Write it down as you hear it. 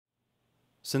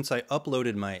Since I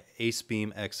uploaded my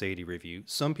Acebeam X80 review,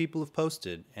 some people have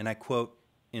posted, and I quote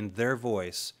in their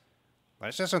voice,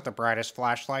 "This isn't the brightest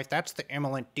flashlight, that's the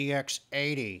Imalent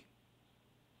DX80.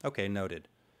 Okay, noted.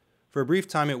 For a brief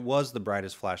time it was the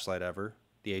brightest flashlight ever,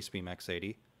 the Acebeam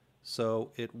X80,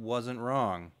 so it wasn't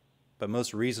wrong, but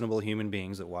most reasonable human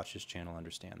beings that watch this channel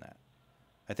understand that.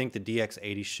 I think the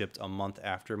DX80 shipped a month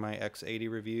after my X80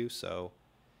 review, so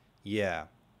yeah.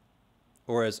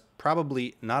 Or as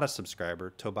probably not a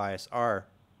subscriber, Tobias R.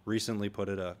 recently put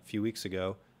it a few weeks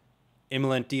ago,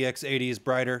 Imalent DX80 is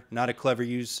brighter, not a clever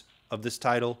use of this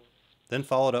title. Then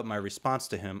followed up my response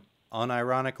to him,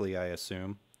 unironically I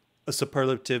assume, a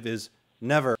superlative is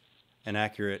never an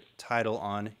accurate title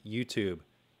on YouTube.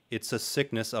 It's a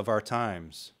sickness of our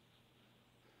times.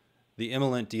 The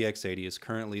Imalent DX80 is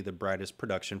currently the brightest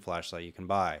production flashlight you can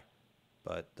buy,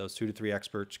 but those 2 to 3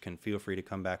 experts can feel free to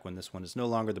come back when this one is no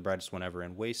longer the brightest one ever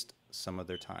and waste some of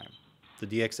their time. The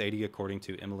DX80, according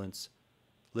to Imalent's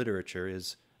literature,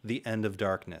 is the end of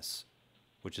darkness,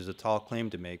 which is a tall claim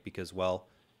to make because, well,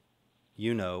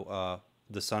 you know,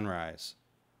 the sunrise.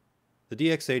 The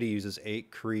DX80 uses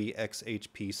 8 Cree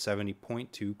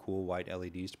XHP-70.2 cool white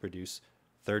LEDs to produce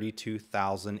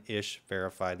 32,000-ish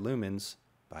verified lumens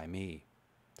by me.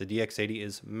 The DX80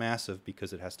 is massive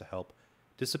because it has to help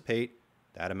dissipate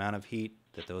that amount of heat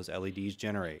that those LEDs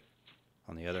generate.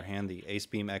 On the other hand, the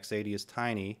Acebeam X80 is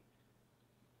tiny,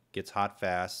 gets hot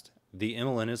fast. The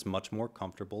Imalent is much more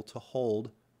comfortable to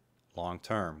hold long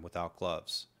term without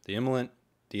gloves. The Imalent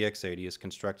DX80 is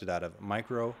constructed out of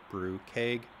micro brew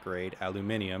keg grade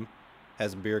aluminum,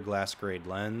 has beer glass grade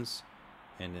lens,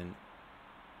 and an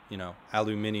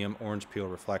aluminum orange peel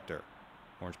reflector.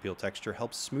 Orange peel texture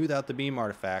helps smooth out the beam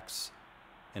artifacts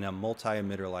in a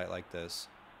multi-emitter light like this,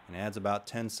 and adds about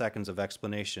 10 seconds of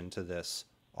explanation to this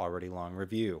already long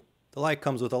review. The light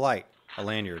comes with a light, a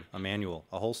lanyard, a manual,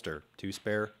 a holster, 2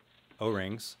 spare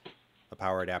O-rings, a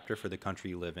power adapter for the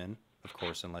country you live in, of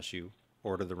course unless you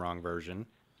order the wrong version.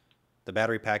 The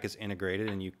battery pack is integrated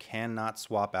and you cannot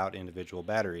swap out individual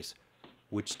batteries,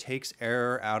 which takes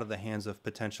error out of the hands of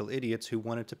potential idiots who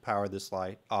wanted to power this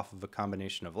light off of a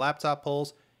combination of laptop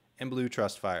poles and blue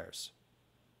trust fires.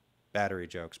 Battery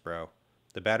jokes, bro.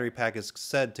 The battery pack is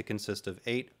said to consist of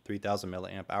 8 3000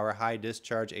 mAh high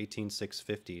discharge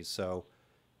 18650s, so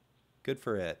good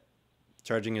for it.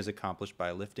 Charging is accomplished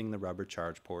by lifting the rubber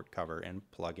charge port cover and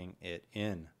plugging it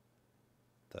in.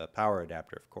 The power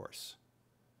adapter, of course.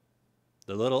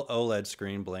 The little OLED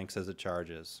screen blinks as it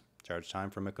charges. Charge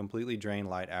time from a completely drained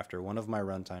light after one of my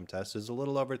runtime tests is a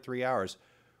little over 3 hours,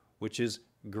 which is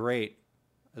great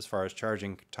as far as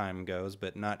charging time goes,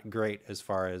 but not great as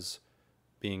far as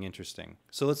being interesting.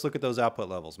 So let's look at those output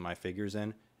levels. My figures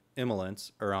and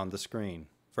Imalent's are on the screen.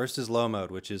 First is low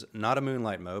mode, which is not a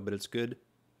moonlight mode, but it's good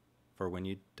for when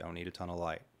you don't need a ton of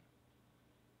light.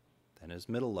 Then is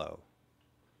middle low.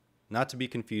 Not to be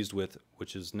confused with,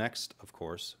 which is next, of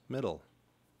course, middle.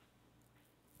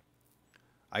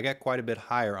 I got quite a bit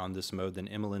higher on this mode than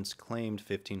Imalent's claimed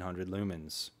 1500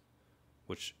 lumens,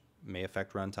 which may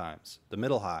affect run times. The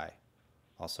middle high,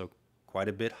 also quite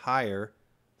a bit higher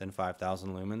than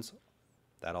 5000 lumens.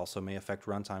 That also may affect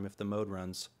runtime if the mode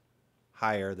runs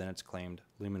higher than its claimed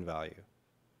lumen value.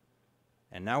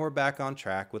 And now we're back on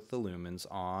track with the lumens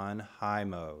on high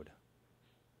mode.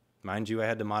 Mind you, I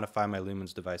had to modify my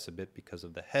lumens device a bit because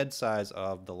of the head size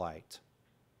of the light.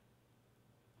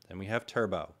 Then we have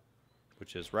turbo,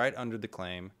 which is right under the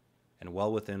claim and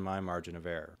well within my margin of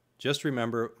error. Just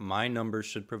remember, my numbers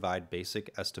should provide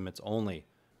basic estimates only.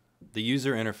 The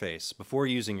user interface. Before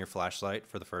using your flashlight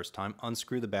for the first time,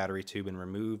 unscrew the battery tube and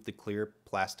remove the clear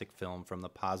plastic film from the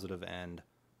positive end.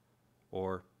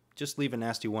 Or just leave a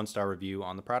nasty 1-star review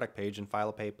on the product page and file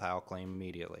a PayPal claim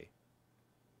immediately.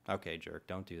 Okay, jerk,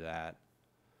 don't do that.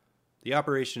 The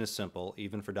operation is simple,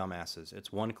 even for dumbasses.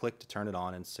 It's 1 click to turn it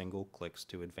on and single clicks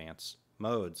to advance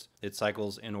modes. It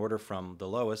cycles in order from the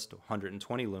lowest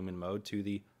 120 lumen mode to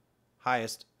the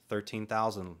highest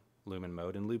 13,000 lumen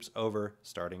mode and loops over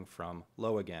starting from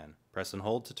low again. Press and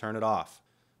hold to turn it off.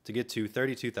 To get to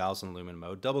 32,000 lumen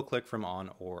mode, double click from on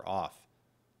or off.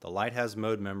 The light has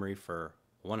mode memory for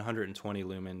 120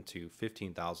 lumen to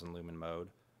 15,000 lumen mode,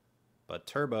 but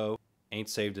turbo ain't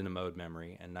saved in a mode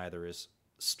memory and neither is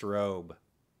strobe.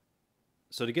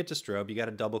 So to get to strobe, you got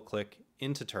to double click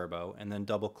into turbo and then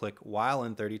double click while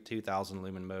in 32,000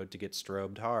 lumen mode to get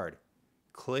strobed hard.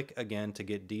 Click again to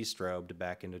get destrobed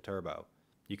back into turbo.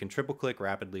 You can triple click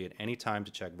rapidly at any time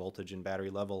to check voltage and battery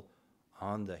level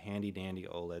on the handy dandy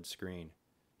OLED screen.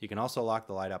 You can also lock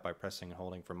the light out by pressing and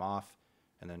holding from off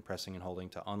and then pressing and holding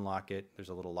to unlock it. There's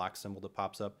a little lock symbol that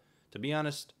pops up. To be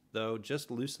honest, though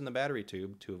just loosen the battery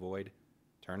tube to avoid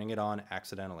turning it on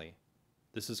accidentally.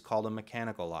 This is called a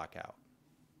mechanical lockout.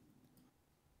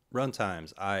 Run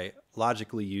times. I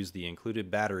logically use the included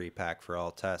battery pack for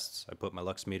all tests. I put my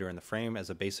lux meter in the frame as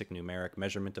a basic numeric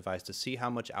measurement device to see how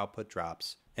much output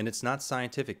drops. And it's not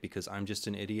scientific because I'm just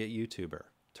an idiot YouTuber.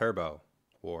 Turbo,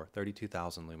 or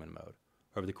 32,000 lumen mode.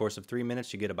 Over the course of 3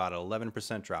 minutes, you get about an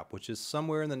 11% drop, which is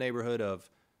somewhere in the neighborhood of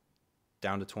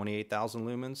down to 28,000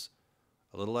 lumens.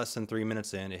 A little less than 3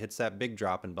 minutes in, it hits that big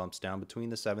drop and bumps down between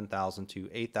the 7,000 to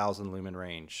 8,000 lumen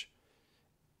range.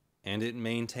 And it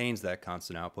maintains that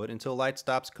constant output until light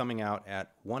stops coming out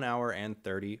at 1 hour and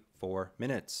 34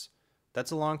 minutes.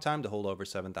 That's a long time to hold over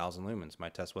 7,000 lumens. My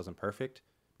test wasn't perfect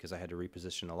because I had to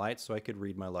reposition the light so I could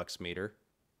read my lux meter,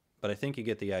 but I think you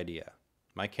get the idea.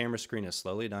 My camera screen is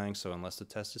slowly dying, so unless the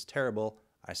test is terrible,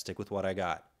 I stick with what I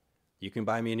got. You can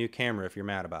buy me a new camera if you're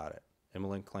mad about it.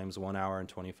 Imalent claims 1 hour and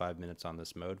 25 minutes on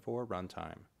this mode for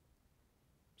runtime.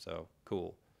 So,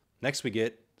 cool. Next we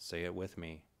get, say it with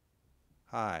me,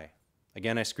 hi.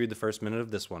 Again, I screwed the first minute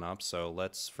of this one up, so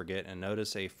let's forget and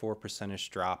notice a 4%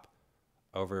 drop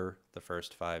over the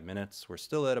first 5 minutes. We're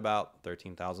still at about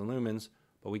 13,000 lumens,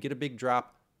 but we get a big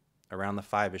drop around the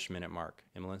 5-ish minute mark.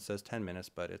 Imalent says 10 minutes,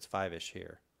 but it's 5-ish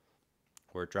here,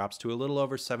 where it drops to a little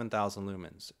over 7,000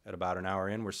 lumens. At about an hour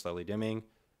in, we're slowly dimming,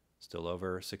 still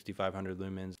over 6,500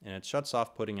 lumens, and it shuts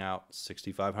off putting out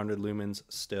 6,500 lumens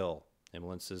still.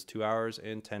 Imalent says 2 hours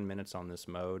and 10 minutes on this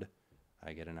mode.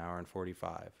 I get an hour and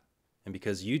 45. And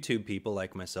because YouTube people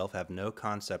like myself have no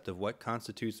concept of what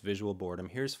constitutes visual boredom,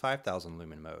 here's 5,000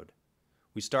 lumen mode.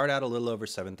 We start out a little over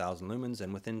 7,000 lumens,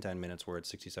 and within 10 minutes we're at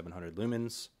 6,700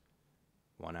 lumens.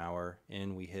 1 hour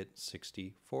in, we hit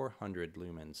 6,400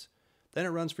 lumens. Then it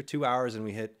runs for 2 hours and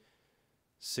we hit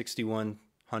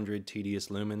 6,100 tedious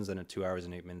lumens, and at 2 hours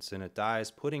and 8 minutes in it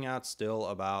dies, putting out still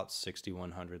about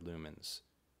 6,100 lumens.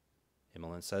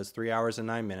 Imalent says 3 hours and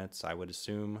 9 minutes. I would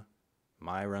assume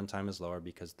my runtime is lower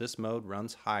because this mode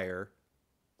runs higher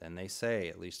than they say,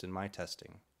 at least in my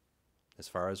testing, as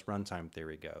far as runtime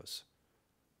theory goes.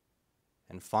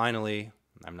 And finally,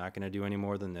 I'm not going to do any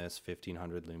more than this,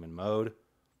 1500 lumen mode,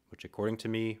 which according to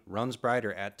me runs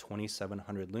brighter at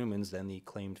 2700 lumens than the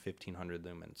claimed 1500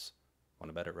 lumens. Want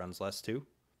to bet it runs less too?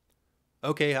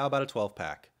 Okay, how about a 12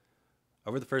 pack?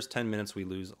 Over the first 10 minutes we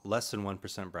lose less than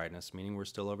 1% brightness, meaning we're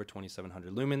still over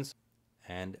 2700 lumens.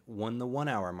 And when the 1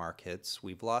 hour mark hits,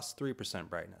 we've lost 3%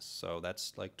 brightness. So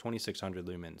that's like 2600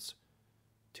 lumens.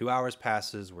 2 hours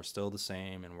passes, we're still the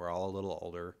same, and we're all a little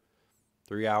older.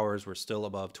 3 hours, we're still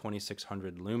above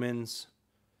 2600 lumens.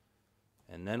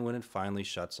 And then when it finally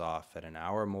shuts off at an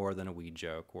hour more than a wee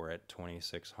joke, we're at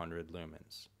 2600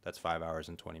 lumens. That's 5 hours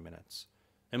and 20 minutes.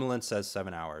 Imalent says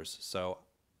 7 hours, so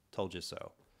told you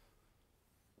so.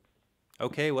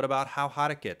 Okay, what about how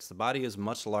hot it gets? The body is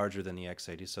much larger than the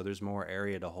X80, so there's more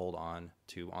area to hold on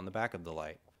to on the back of the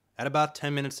light. At about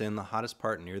 10 minutes in, the hottest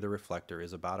part near the reflector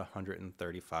is about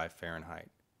 135 Fahrenheit,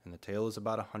 and the tail is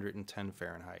about 110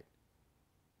 Fahrenheit.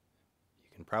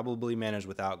 You can probably manage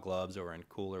without gloves or in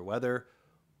cooler weather,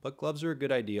 but gloves are a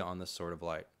good idea on this sort of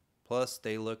light. Plus,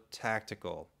 they look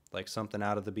tactical, like something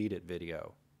out of the Beat It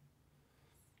video.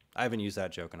 I haven't used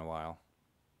that joke in a while.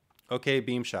 Okay,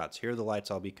 beam shots. Here are the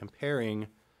lights I'll be comparing.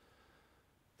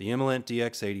 The Imalent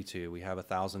DX82. We have a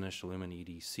 1,000-ish lumen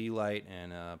EDC light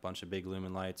and a bunch of big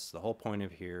lumen lights. The whole point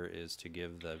of here is to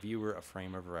give the viewer a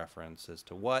frame of reference as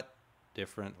to what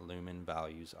different lumen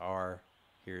values are.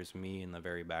 Here's me in the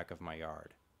very back of my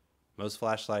yard. Most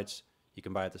flashlights you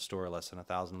can buy at the store are less than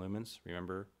 1,000 lumens.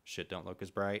 Remember, shit don't look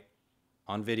as bright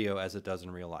on video as it does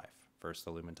in real life. First,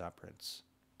 the lumen top prints.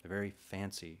 A very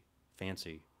fancy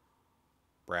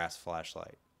brass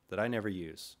flashlight that I never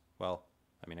use. Well,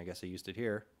 I mean, I guess I used it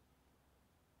here.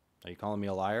 Are you calling me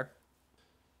a liar?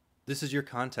 This is your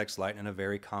context light and a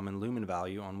very common lumen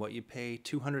value on what you pay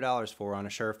 $200 for on a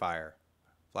Surefire.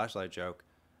 Flashlight joke.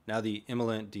 Now the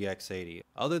Imalent DX80.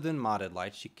 Other than modded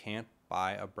lights, you can't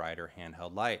buy a brighter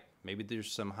handheld light. Maybe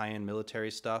there's some high-end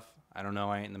military stuff. I don't know,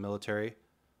 I ain't in the military.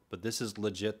 But this is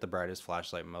legit the brightest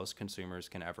flashlight most consumers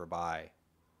can ever buy.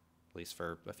 At least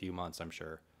for a few months, I'm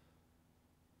sure.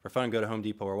 For fun, go to Home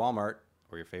Depot or Walmart,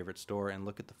 or your favorite store, and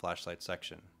look at the flashlight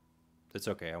section. It's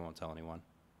okay, I won't tell anyone.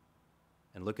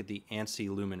 And look at the ANSI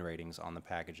lumen ratings on the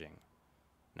packaging.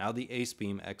 Now the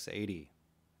Acebeam X80.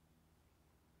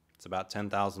 It's about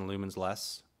 10,000 lumens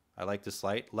less. I like this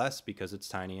light less because it's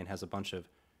tiny and has a bunch of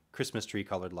Christmas tree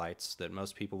colored lights that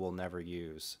most people will never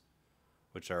use,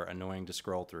 which are annoying to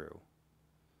scroll through.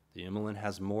 The Imalent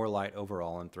has more light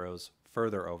overall and throws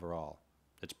further overall.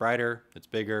 It's brighter, it's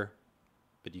bigger,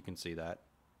 but you can see that.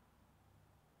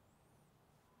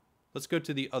 Let's go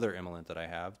to the other Imalent that I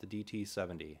have, the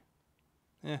DT70.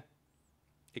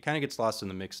 It kind of gets lost in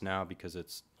the mix now because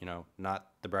it's, not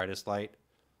the brightest light.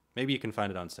 Maybe you can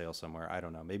find it on sale somewhere. I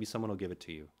don't know. Maybe someone will give it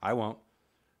to you. I won't.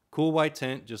 Cool white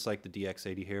tint, just like the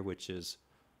DX80 here, which is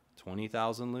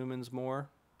 20,000 lumens more,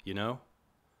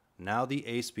 Now the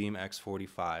Acebeam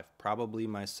X45, probably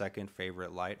my second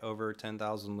favorite light over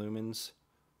 10,000 lumens.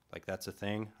 Like, that's a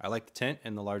thing. I like the tint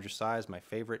in the larger size. My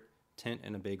favorite tint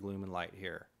in a big lumen light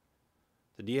here.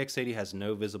 The DX80 has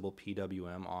no visible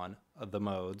PWM on the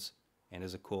modes and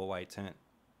is a cool white tint.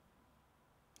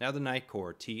 Now the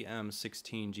Nitecore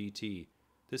TM16gt.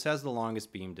 This has the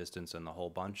longest beam distance in the whole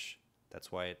bunch.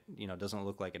 That's why it, doesn't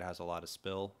look like it has a lot of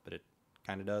spill, but it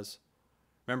kind of does.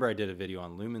 Remember, I did a video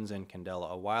on lumens and candela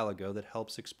a while ago that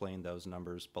helps explain those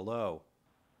numbers below.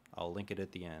 I'll link it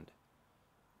at the end.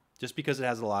 Just because it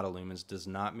has a lot of lumens does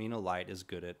not mean a light is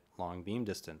good at long beam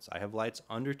distance. I have lights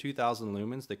under 2,000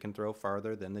 lumens that can throw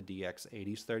farther than the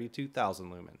DX80's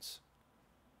 32,000 lumens.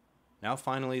 Now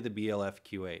finally the BLF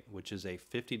Q8, which is a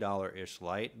 $50-ish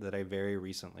light that I very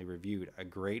recently reviewed. A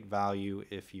great value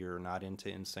if you're not into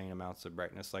insane amounts of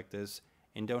brightness like this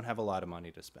and don't have a lot of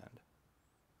money to spend.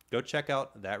 Go check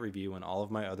out that review and all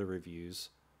of my other reviews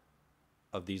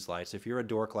of these lights if you're a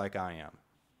dork like I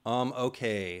am.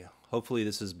 Okay, hopefully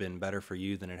this has been better for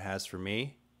you than it has for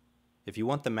me. If you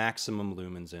want the maximum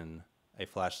lumens in a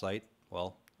flashlight,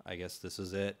 well, I guess this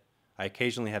is it. I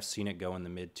occasionally have seen it go in the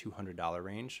mid $200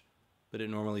 range, but it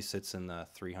normally sits in the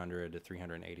 $300 to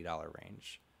 $380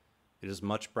 range. It is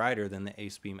much brighter than the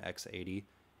Acebeam X80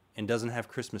 and doesn't have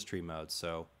Christmas tree mode,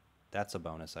 so that's a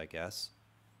bonus, I guess.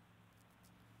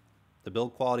 The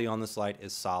build quality on this light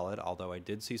is solid, although I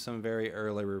did see some very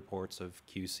early reports of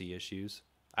QC issues.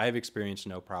 I have experienced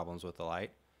no problems with the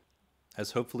light,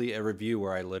 as hopefully a review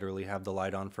where I literally have the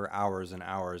light on for hours and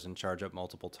hours and charge up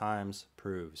multiple times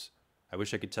proves. I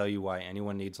wish I could tell you why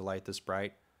anyone needs a light this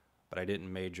bright, but I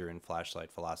didn't major in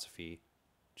flashlight philosophy,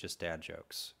 just dad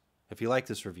jokes. If you like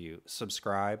this review,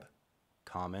 subscribe,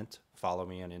 comment, follow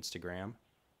me on Instagram,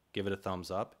 give it a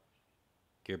thumbs up.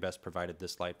 GearBest provided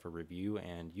this light for review,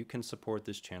 and you can support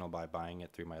this channel by buying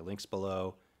it through my links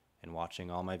below and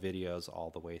watching all my videos all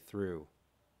the way through,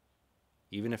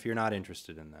 even if you're not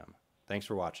interested in them. Thanks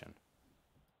for watching.